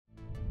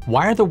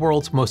Why are the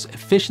world's most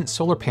efficient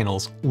solar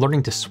panels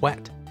learning to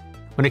sweat?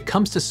 When it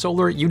comes to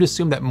solar, you'd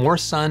assume that more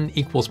sun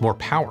equals more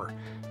power,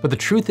 but the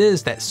truth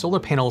is that solar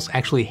panels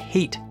actually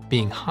hate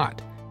being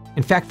hot.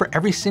 In fact, for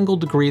every single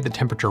degree the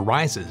temperature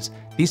rises,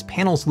 these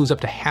panels lose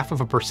up to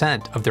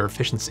 0.5% of their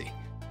efficiency.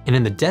 And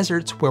in the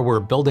deserts where we're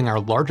building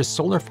our largest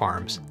solar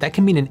farms, that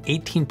can mean an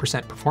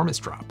 18% performance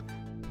drop.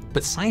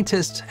 But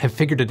scientists have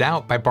figured it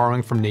out by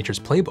borrowing from nature's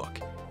playbook.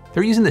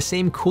 They're using the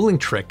same cooling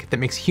trick that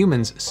makes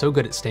humans so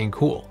good at staying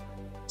cool.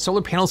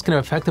 Solar panels can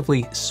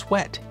effectively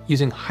sweat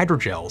using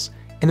hydrogels,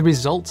 and the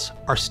results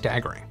are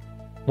staggering.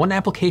 One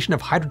application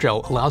of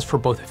hydrogel allows for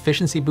both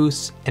efficiency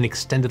boosts and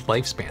extended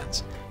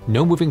lifespans.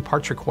 No moving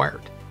parts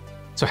required.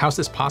 So how's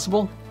this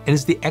possible? And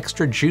is the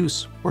extra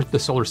juice worth the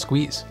solar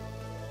squeeze?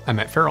 I'm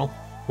Ferrell.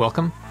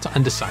 Welcome to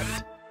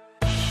Undecided.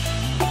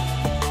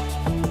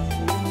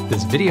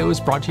 This video is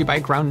brought to you by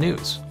Ground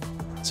News.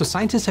 So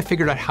scientists have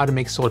figured out how to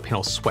make solar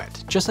panels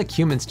sweat, just like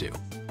humans do.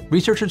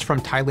 Researchers from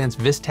Thailand's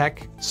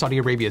VISTEC, Saudi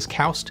Arabia's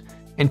KAUST,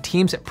 and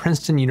teams at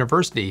Princeton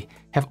University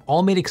have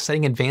all made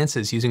exciting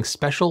advances using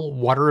special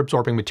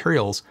water-absorbing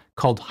materials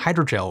called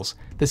hydrogels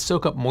that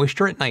soak up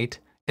moisture at night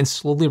and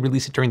slowly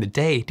release it during the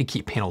day to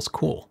keep panels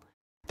cool.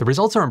 The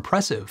results are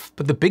impressive,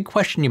 but the big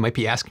question you might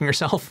be asking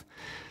yourself,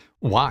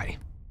 why?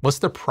 What's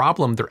the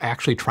problem they're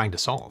actually trying to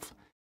solve?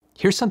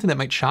 Here's something that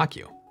might shock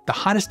you. The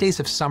hottest days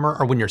of summer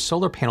are when your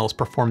solar panels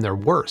perform their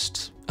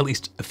worst, at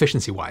least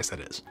efficiency-wise that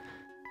is.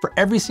 For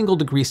every single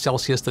degree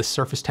Celsius the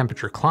surface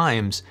temperature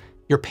climbs,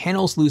 your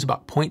panels lose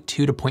about 0.2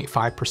 to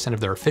 0.5% of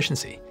their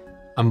efficiency.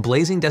 On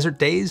blazing desert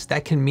days,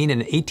 that can mean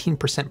an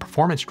 18%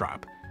 performance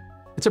drop.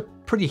 It's a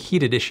pretty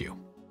heated issue,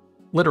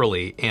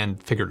 literally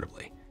and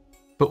figuratively.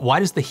 But why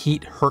does the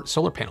heat hurt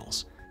solar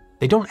panels?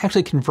 They don't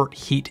actually convert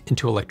heat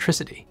into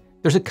electricity.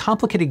 There's a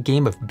complicated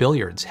game of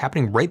billiards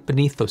happening right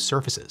beneath those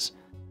surfaces.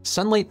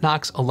 Sunlight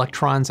knocks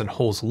electrons and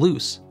holes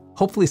loose,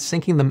 hopefully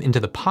sinking them into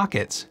the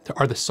pockets that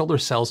are the solar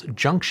cell's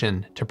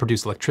junction to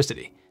produce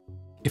electricity.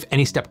 If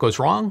any step goes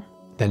wrong,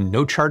 then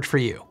no charge for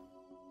you.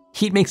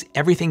 Heat makes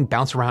everything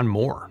bounce around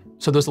more,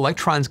 so those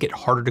electrons get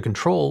harder to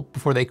control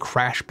before they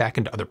crash back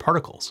into other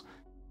particles.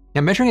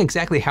 Now, measuring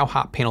exactly how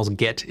hot panels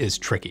get is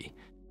tricky.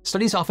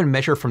 Studies often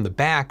measure from the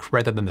back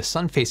rather than the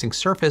sun-facing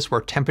surface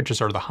where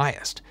temperatures are the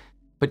highest.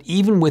 But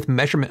even with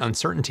measurement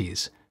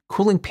uncertainties,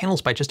 cooling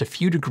panels by just a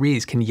few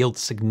degrees can yield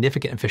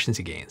significant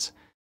efficiency gains.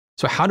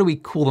 So how do we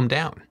cool them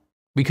down?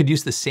 We could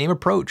use the same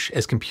approach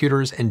as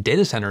computers and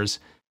data centers,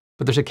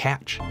 but there's a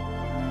catch.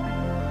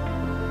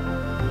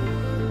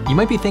 You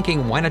might be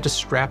thinking, why not just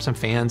strap some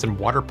fans and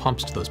water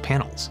pumps to those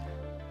panels?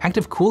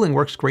 Active cooling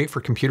works great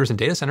for computers and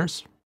data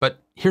centers,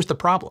 but here's the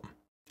problem.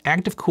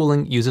 Active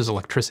cooling uses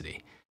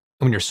electricity.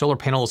 And when your solar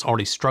panel is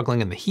already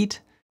struggling in the heat,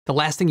 the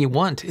last thing you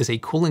want is a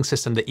cooling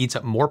system that eats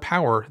up more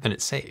power than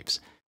it saves.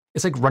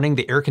 It's like running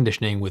the air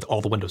conditioning with all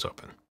the windows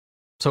open.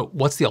 So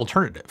what's the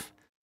alternative?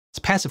 It's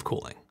passive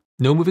cooling.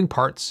 No moving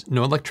parts,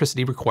 no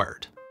electricity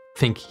required.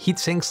 Think heat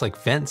sinks like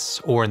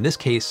vents, or in this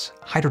case,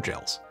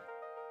 hydrogels.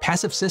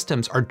 Passive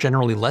systems are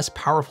generally less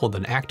powerful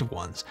than active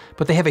ones,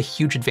 but they have a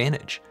huge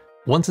advantage.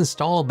 Once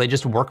installed, they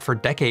just work for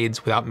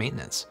decades without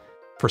maintenance.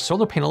 For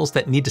solar panels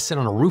that need to sit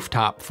on a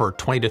rooftop for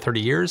 20 to 30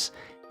 years,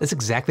 that's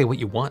exactly what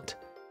you want.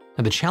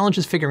 Now the challenge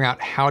is figuring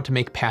out how to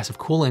make passive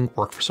cooling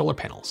work for solar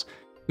panels.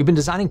 We've been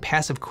designing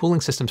passive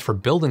cooling systems for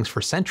buildings for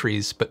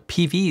centuries, but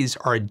PVs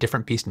are a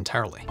different beast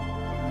entirely.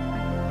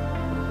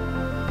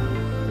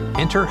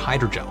 Enter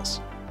hydrogels.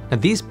 Now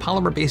these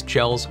polymer-based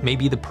gels may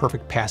be the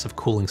perfect passive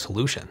cooling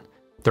solution.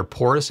 They're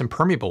porous and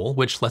permeable,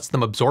 which lets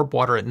them absorb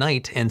water at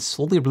night and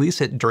slowly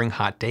release it during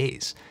hot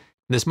days.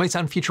 This might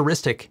sound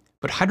futuristic,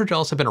 but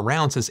hydrogels have been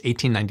around since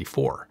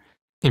 1894.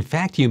 In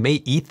fact, you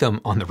may eat them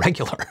on the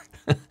regular.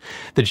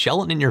 The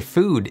gelatin in your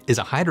food is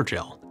a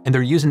hydrogel, and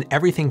they're used in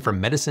everything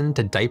from medicine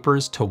to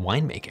diapers to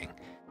winemaking.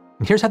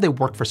 And here's how they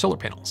work for solar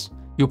panels.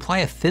 You apply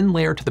a thin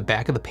layer to the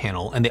back of the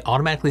panel and they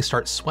automatically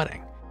start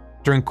sweating.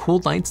 During cool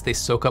nights, they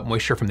soak up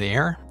moisture from the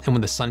air, and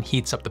when the sun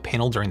heats up the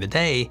panel during the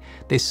day,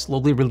 they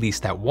slowly release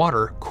that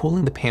water,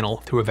 cooling the panel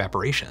through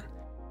evaporation.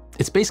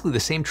 It's basically the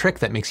same trick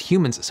that makes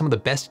humans some of the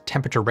best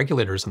temperature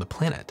regulators on the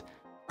planet.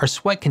 Our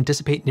sweat can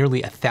dissipate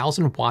nearly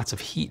 1,000 watts of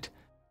heat.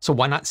 So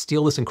why not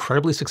steal this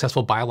incredibly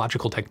successful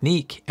biological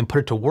technique and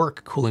put it to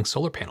work cooling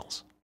solar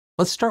panels?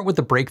 Let's start with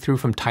the breakthrough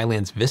from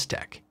Thailand's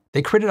VISTEC.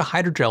 They created a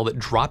hydrogel that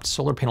dropped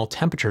solar panel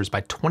temperatures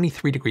by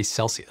 23 degrees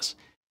Celsius.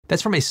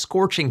 That's from a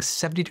scorching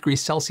 70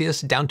 degrees Celsius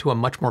down to a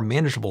much more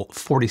manageable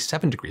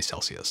 47 degrees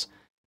Celsius.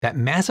 That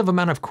massive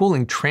amount of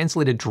cooling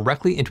translated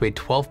directly into a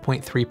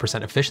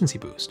 12.3% efficiency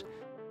boost.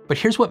 But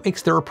here's what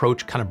makes their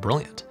approach kind of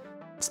brilliant.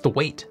 It's the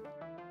weight.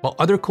 While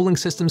other cooling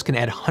systems can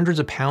add hundreds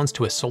of pounds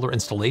to a solar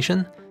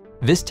installation,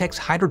 VISTEC's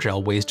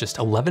hydrogel weighs just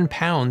 11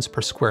 pounds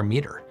per square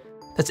meter.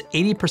 That's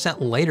 80%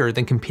 lighter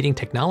than competing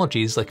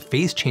technologies like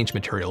phase change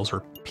materials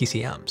or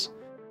PCMs.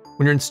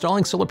 When you're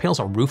installing solar panels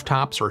on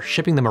rooftops or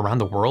shipping them around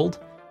the world,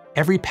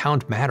 every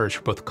pound matters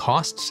for both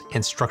costs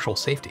and structural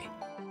safety.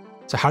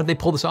 So how did they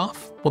pull this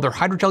off? Well, their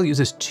hydrogel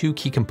uses two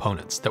key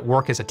components that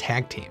work as a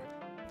tag team.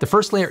 The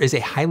first layer is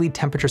a highly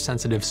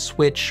temperature-sensitive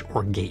switch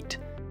or gate.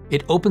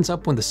 It opens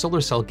up when the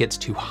solar cell gets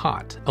too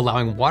hot,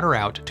 allowing water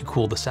out to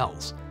cool the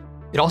cells.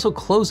 It also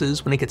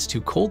closes when it gets too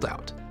cold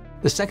out.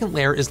 The second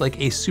layer is like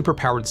a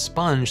superpowered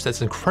sponge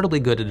that's incredibly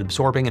good at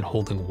absorbing and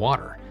holding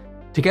water.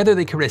 Together,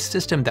 they create a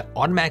system that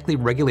automatically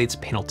regulates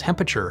panel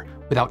temperature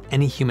without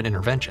any human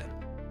intervention.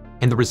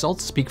 And the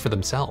results speak for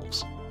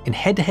themselves. In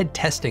head-to-head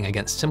testing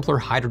against simpler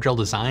hydrogel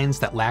designs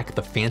that lack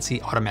the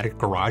fancy automatic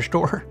garage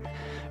door,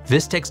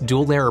 VISTEC's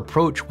dual-layer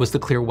approach was the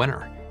clear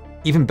winner.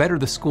 Even better,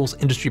 the school's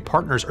industry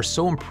partners are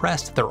so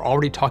impressed that they're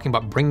already talking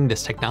about bringing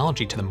this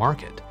technology to the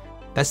market.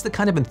 That's the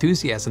kind of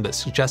enthusiasm that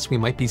suggests we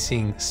might be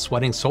seeing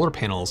sweating solar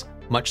panels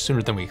much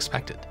sooner than we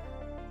expected.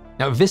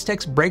 Now,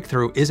 VISTEC's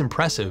breakthrough is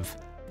impressive.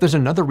 There's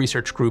another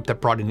research group that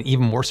brought an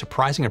even more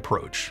surprising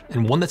approach,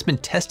 and one that's been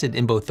tested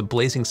in both the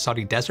blazing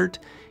Saudi desert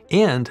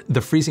and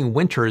the freezing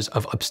winters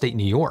of upstate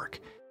New York,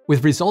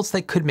 with results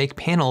that could make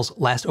panels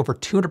last over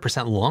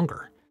 200%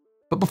 longer.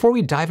 But before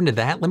we dive into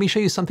that, let me show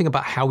you something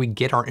about how we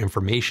get our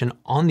information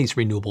on these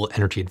renewable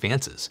energy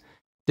advances.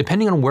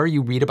 Depending on where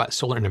you read about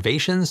solar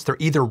innovations, they're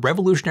either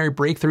revolutionary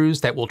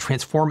breakthroughs that will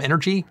transform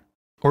energy,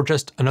 or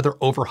just another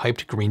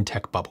overhyped green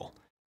tech bubble.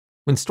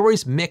 When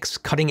stories mix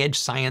cutting-edge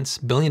science,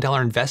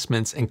 billion-dollar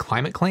investments, and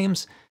climate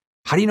claims,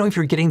 how do you know if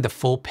you're getting the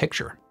full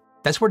picture?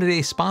 That's where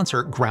today's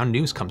sponsor, Ground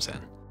News, comes in.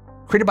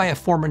 Created by a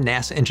former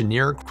NASA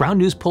engineer, Ground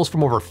News pulls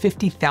from over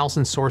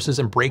 50,000 sources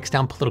and breaks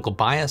down political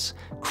bias,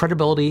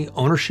 credibility,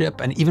 ownership,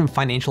 and even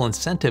financial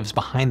incentives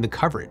behind the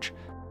coverage.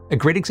 A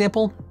great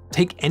example?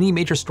 Take any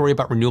major story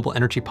about renewable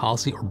energy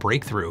policy or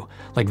breakthrough,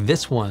 like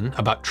this one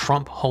about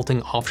Trump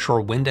halting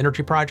offshore wind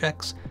energy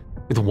projects.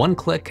 With one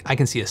click, I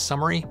can see a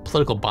summary,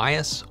 political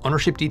bias,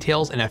 ownership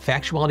details, and a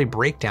factuality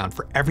breakdown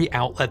for every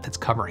outlet that's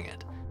covering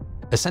it.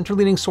 A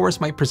center-leaning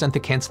source might present the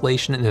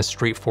cancellation in a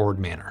straightforward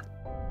manner.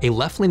 A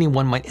left-leaning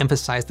one might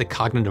emphasize the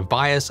cognitive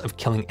bias of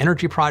killing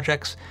energy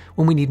projects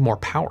when we need more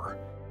power.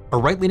 A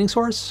right-leaning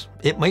source?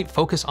 It might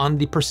focus on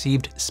the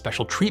perceived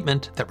special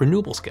treatment that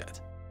renewables get.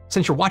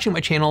 Since you're watching my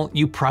channel,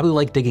 you probably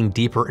like digging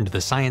deeper into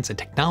the science and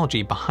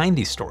technology behind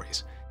these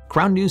stories.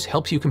 Ground News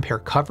helps you compare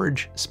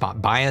coverage,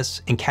 spot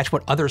bias, and catch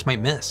what others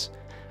might miss.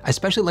 I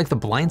especially like the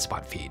blind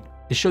spot feed.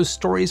 It shows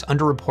stories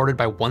underreported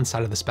by one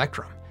side of the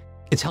spectrum.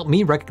 It's helped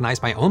me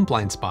recognize my own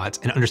blind spots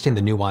and understand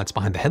the nuance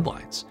behind the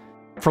headlines.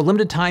 For a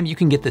limited time, you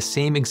can get the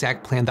same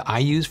exact plan that I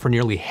use for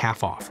nearly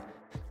half off.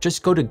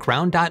 Just go to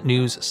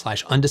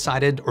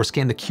ground.news/undecided or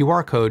scan the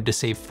QR code to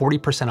save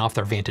 40% off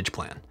their Vantage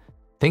plan.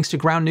 Thanks to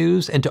Ground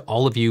News and to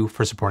all of you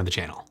for supporting the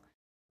channel.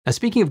 Now,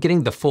 speaking of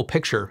getting the full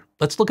picture,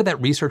 let's look at that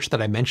research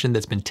that I mentioned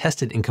that's been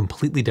tested in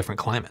completely different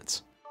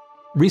climates.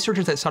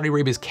 Researchers at Saudi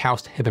Arabia's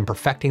KAUST have been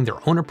perfecting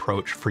their own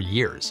approach for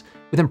years,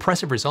 with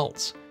impressive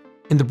results.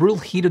 In the brutal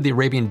heat of the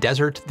Arabian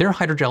desert, their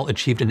hydrogel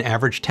achieved an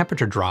average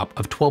temperature drop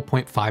of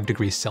 12.5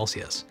 degrees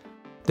Celsius.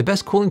 The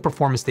best cooling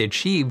performance they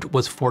achieved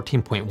was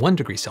 14.1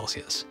 degrees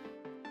Celsius.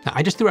 Now,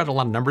 I just threw out a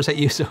lot of numbers at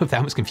you, so if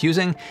that was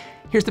confusing,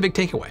 here's the big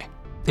takeaway.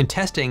 In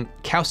testing,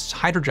 KAUST's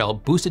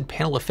hydrogel boosted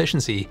panel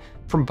efficiency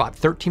from about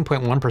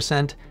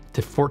 13.1%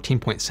 to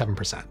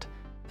 14.7%.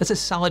 That's a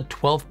solid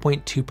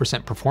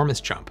 12.2% performance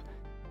jump.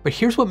 But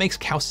here's what makes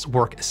KAUST's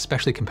work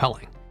especially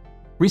compelling.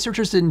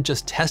 Researchers didn't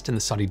just test in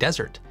the Saudi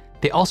desert.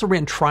 They also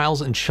ran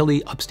trials in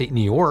chilly upstate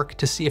New York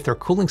to see if their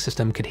cooling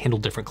system could handle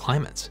different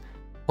climates.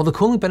 While the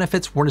cooling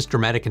benefits weren't as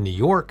dramatic in New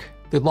York,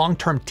 the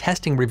long-term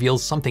testing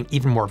reveals something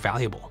even more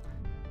valuable.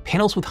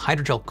 Panels with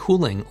hydrogel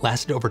cooling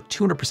lasted over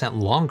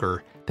 200%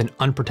 longer than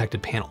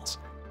unprotected panels.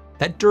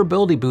 That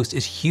durability boost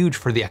is huge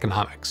for the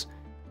economics.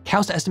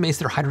 KAUST estimates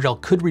their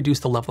hydrogel could reduce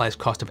the levelized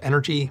cost of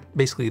energy,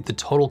 basically the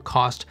total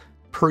cost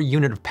per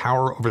unit of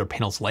power over their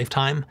panel's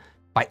lifetime,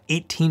 by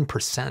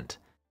 18%.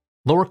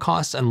 Lower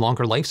costs and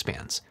longer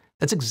lifespans.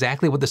 That's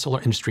exactly what the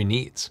solar industry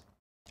needs.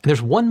 And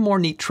there's one more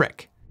neat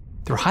trick.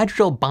 Their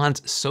hydrogel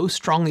bonds so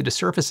strongly to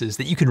surfaces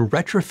that you can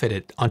retrofit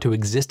it onto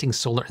existing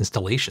solar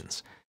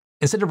installations.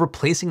 Instead of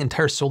replacing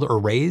entire solar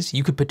arrays,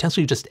 you could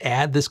potentially just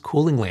add this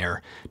cooling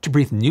layer to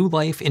breathe new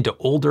life into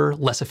older,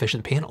 less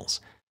efficient panels.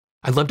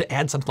 I'd love to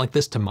add something like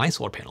this to my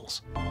solar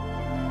panels.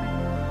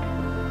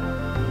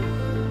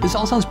 This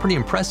all sounds pretty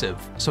impressive,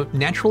 so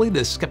naturally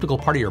the skeptical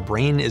part of your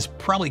brain is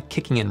probably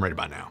kicking in right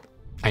about now.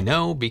 I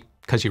know,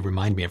 because you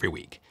remind me every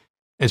week.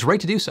 It's right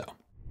to do so.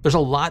 There's a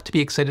lot to be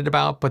excited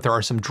about, but there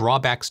are some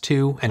drawbacks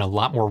too, and a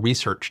lot more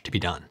research to be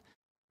done.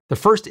 The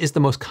first is the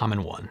most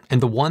common one,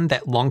 and the one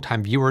that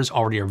longtime viewers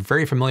already are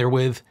very familiar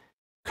with: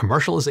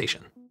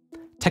 commercialization.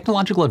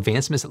 Technological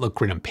advancements that look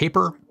great on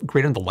paper,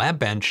 great on the lab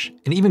bench,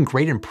 and even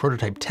great in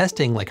prototype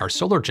testing like our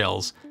solar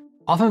gels,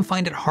 often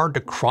find it hard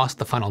to cross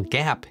the final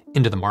gap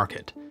into the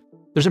market.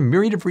 There's a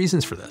myriad of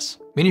reasons for this.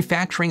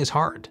 Manufacturing is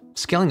hard,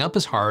 scaling up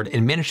is hard,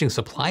 and managing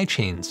supply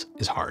chains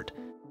is hard.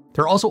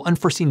 There are also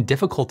unforeseen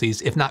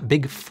difficulties, if not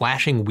big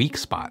flashing weak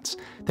spots,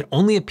 that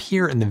only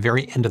appear in the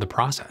very end of the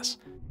process.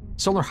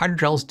 Solar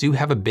hydrogels do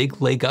have a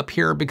big leg up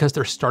here because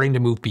they're starting to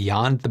move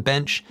beyond the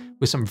bench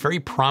with some very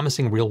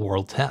promising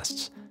real-world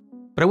tests.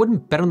 But I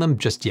wouldn't bet on them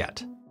just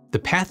yet. the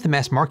path to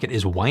mass market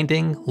is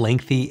winding,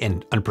 lengthy,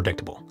 and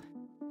unpredictable.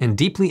 And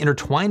deeply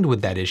intertwined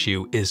with that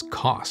issue is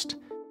cost.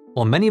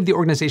 While many of the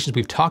organizations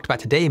we've talked about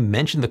today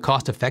mention the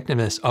cost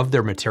effectiveness of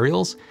their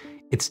materials,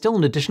 it's still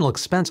an additional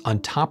expense on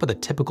top of the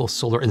typical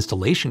solar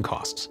installation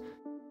costs.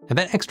 Now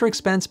that extra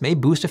expense may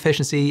boost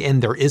efficiency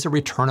and there is a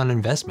return on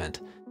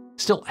investment.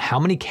 Still, how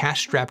many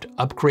cash-strapped,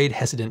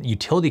 upgrade-hesitant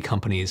utility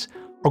companies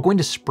are going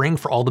to spring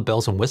for all the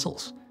bells and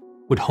whistles?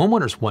 Would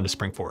homeowners want to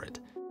spring for it?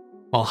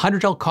 While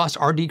hydrogel costs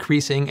are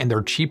decreasing and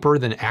they're cheaper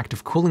than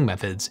active cooling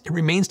methods, it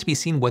remains to be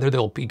seen whether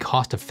they'll be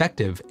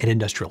cost-effective at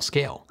industrial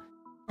scale.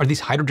 Are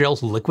these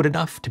hydrogels liquid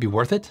enough to be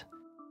worth it?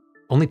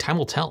 Only time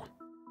will tell.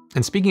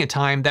 And speaking of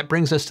time, that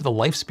brings us to the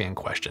lifespan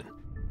question.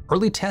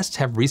 Early tests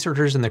have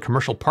researchers and their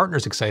commercial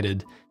partners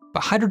excited,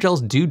 but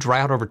hydrogels do dry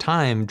out over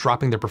time,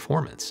 dropping their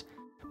performance.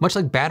 Much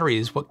like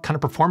batteries, what kind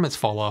of performance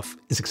fall-off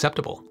is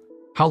acceptable?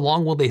 How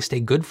long will they stay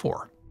good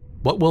for?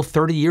 What will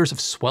 30 years of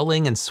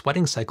swelling and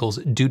sweating cycles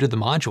do to the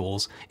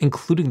modules,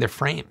 including their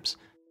frames?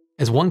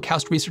 As one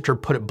KAUST researcher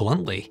put it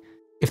bluntly,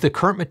 if the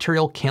current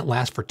material can't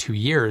last for 2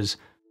 years,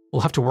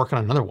 we'll have to work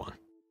on another one.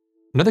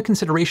 Another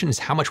consideration is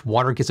how much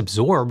water gets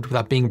absorbed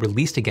without being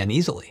released again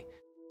easily.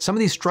 Some of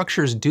these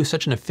structures do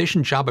such an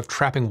efficient job of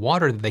trapping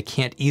water that they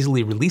can't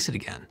easily release it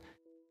again.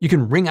 You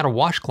can wring out a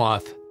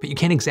washcloth, but you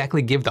can't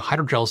exactly give the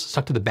hydrogels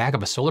stuck to the back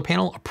of a solar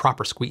panel a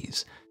proper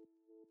squeeze.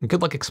 And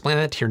good luck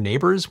explaining that to your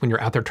neighbors when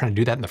you're out there trying to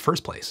do that in the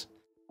first place.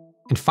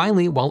 And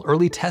finally, while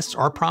early tests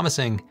are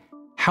promising,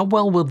 how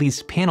well will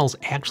these panels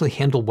actually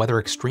handle weather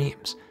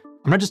extremes?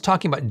 I'm not just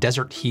talking about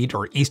desert heat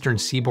or eastern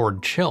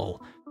seaboard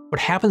chill.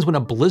 What happens when a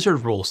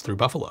blizzard rolls through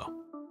Buffalo?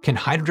 Can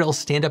hydrogels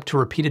stand up to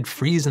repeated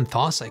freeze and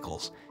thaw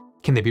cycles?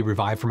 Can they be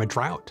revived from a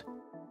drought?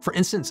 For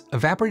instance,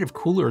 evaporative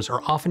coolers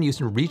are often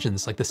used in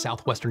regions like the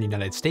southwestern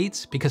United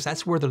States because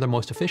that's where they're the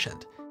most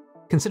efficient.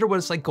 Consider what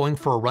it's like going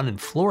for a run in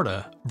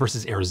Florida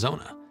versus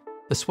Arizona.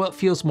 The sweat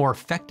feels more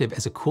effective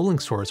as a cooling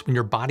source when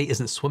your body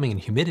isn't swimming in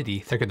humidity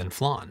thicker than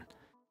flan.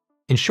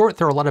 In short,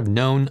 there are a lot of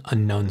known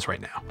unknowns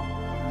right now.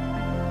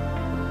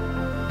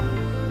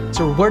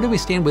 So where do we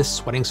stand with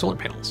sweating solar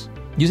panels?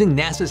 Using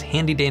NASA's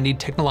handy-dandy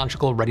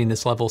technological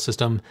readiness level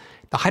system,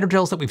 the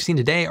hydrogels that we've seen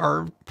today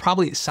are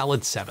probably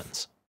solid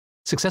 7s.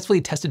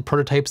 Successfully tested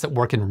prototypes that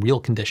work in real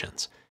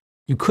conditions.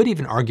 You could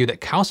even argue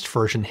that KAUST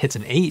version hits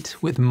an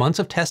 8 with months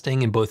of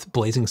testing in both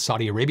blazing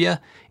Saudi Arabia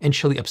and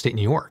chilly upstate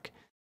New York.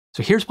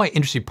 So here's why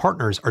industry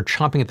partners are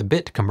chomping at the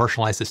bit to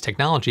commercialize this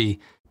technology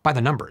by the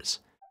numbers.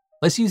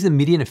 Let's use the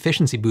median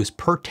efficiency boost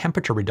per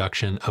temperature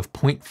reduction of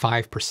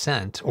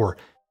 0.5% or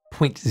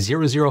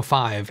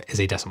 0.005 as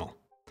a decimal.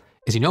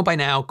 As you know by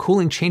now,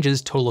 cooling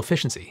changes total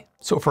efficiency.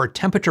 So for a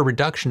temperature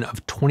reduction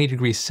of 20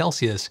 degrees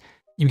Celsius,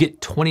 you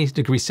get 20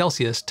 degrees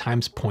Celsius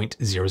times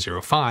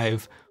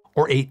 0.005,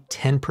 or a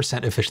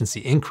 10% efficiency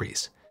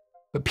increase.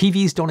 But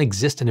PVs don't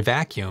exist in a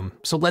vacuum,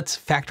 so let's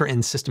factor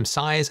in system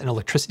size and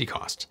electricity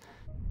cost.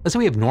 Let's say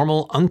we have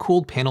normal,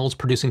 uncooled panels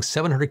producing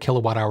 700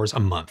 kilowatt hours a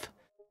month.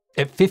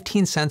 At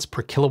 15 cents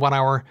per kilowatt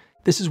hour,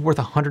 this is worth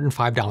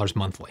 $105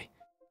 monthly,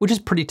 which is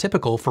pretty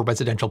typical for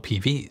residential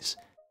PVs.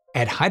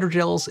 Add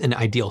hydrogels in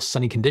ideal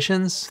sunny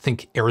conditions,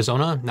 think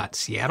Arizona, not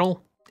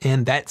Seattle,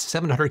 and that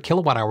 700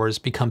 kilowatt hours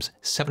becomes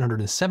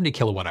 770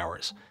 kilowatt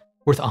hours,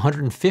 worth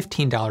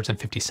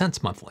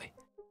 $115.50 monthly.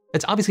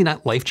 It's obviously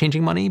not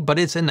life-changing money, but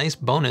it's a nice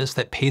bonus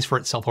that pays for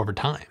itself over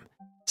time.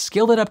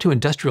 Scale that up to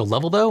industrial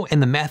level though,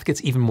 and the math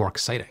gets even more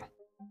exciting.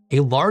 A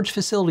large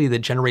facility that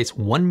generates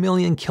 1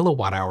 million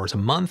kilowatt hours a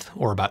month,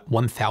 or about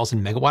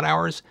 1,000 megawatt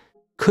hours,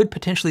 could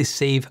potentially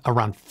save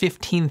around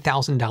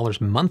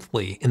 $15,000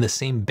 monthly in the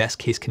same best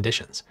case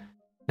conditions.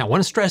 Now I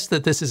want to stress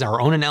that this is our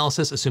own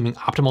analysis assuming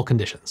optimal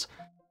conditions.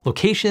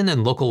 Location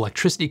and local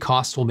electricity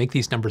costs will make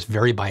these numbers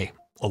vary by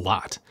a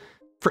lot.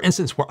 For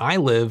instance, where I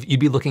live, you'd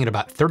be looking at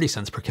about 30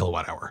 cents per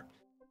kilowatt hour.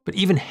 But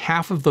even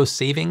half of those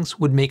savings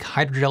would make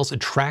hydrogels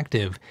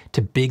attractive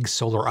to big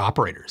solar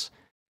operators.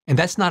 And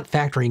that's not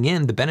factoring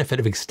in the benefit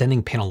of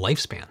extending panel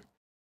lifespan.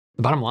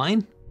 The bottom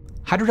line?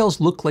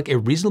 Hydrogels look like a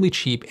reasonably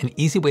cheap and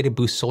easy way to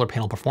boost solar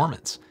panel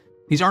performance.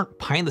 These aren't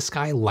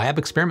pie-in-the-sky lab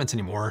experiments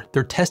anymore,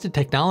 they're tested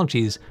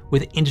technologies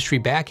with industry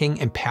backing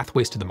and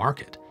pathways to the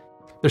market.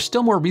 There's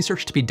still more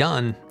research to be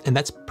done, and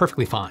that's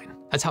perfectly fine.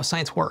 That's how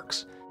science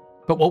works.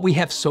 But what we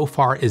have so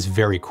far is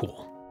very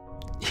cool,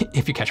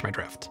 if you catch my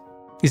drift.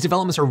 These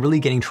developments are really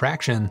getting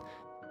traction,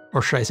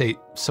 or should I say,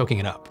 soaking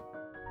it up.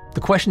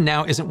 The question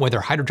now isn't whether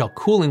hydrogel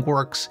cooling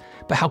works,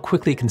 but how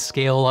quickly it can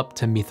scale up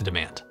to meet the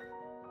demand.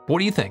 What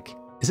do you think?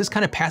 Is this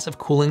kind of passive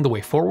cooling the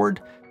way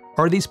forward?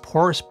 Or are these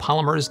porous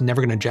polymers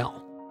never gonna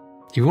gel?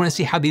 If you wanna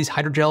see how these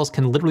hydrogels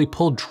can literally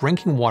pull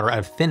drinking water out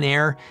of thin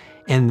air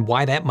and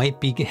why that might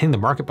be hitting the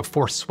market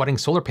before sweating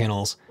solar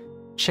panels,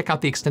 check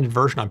out the extended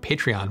version on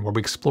Patreon where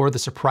we explore the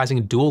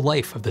surprising dual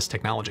life of this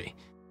technology.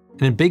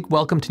 And a big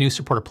welcome to new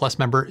Supporter Plus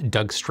member,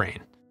 Doug Strain.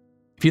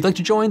 If you'd like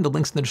to join, the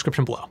link's in the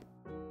description below.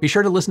 Be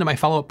sure to listen to my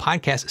follow-up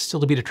podcast,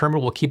 Still to Be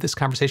Determined. We'll keep this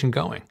conversation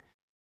going.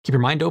 Keep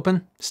your mind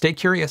open, stay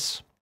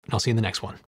curious, and I'll see you in the next one.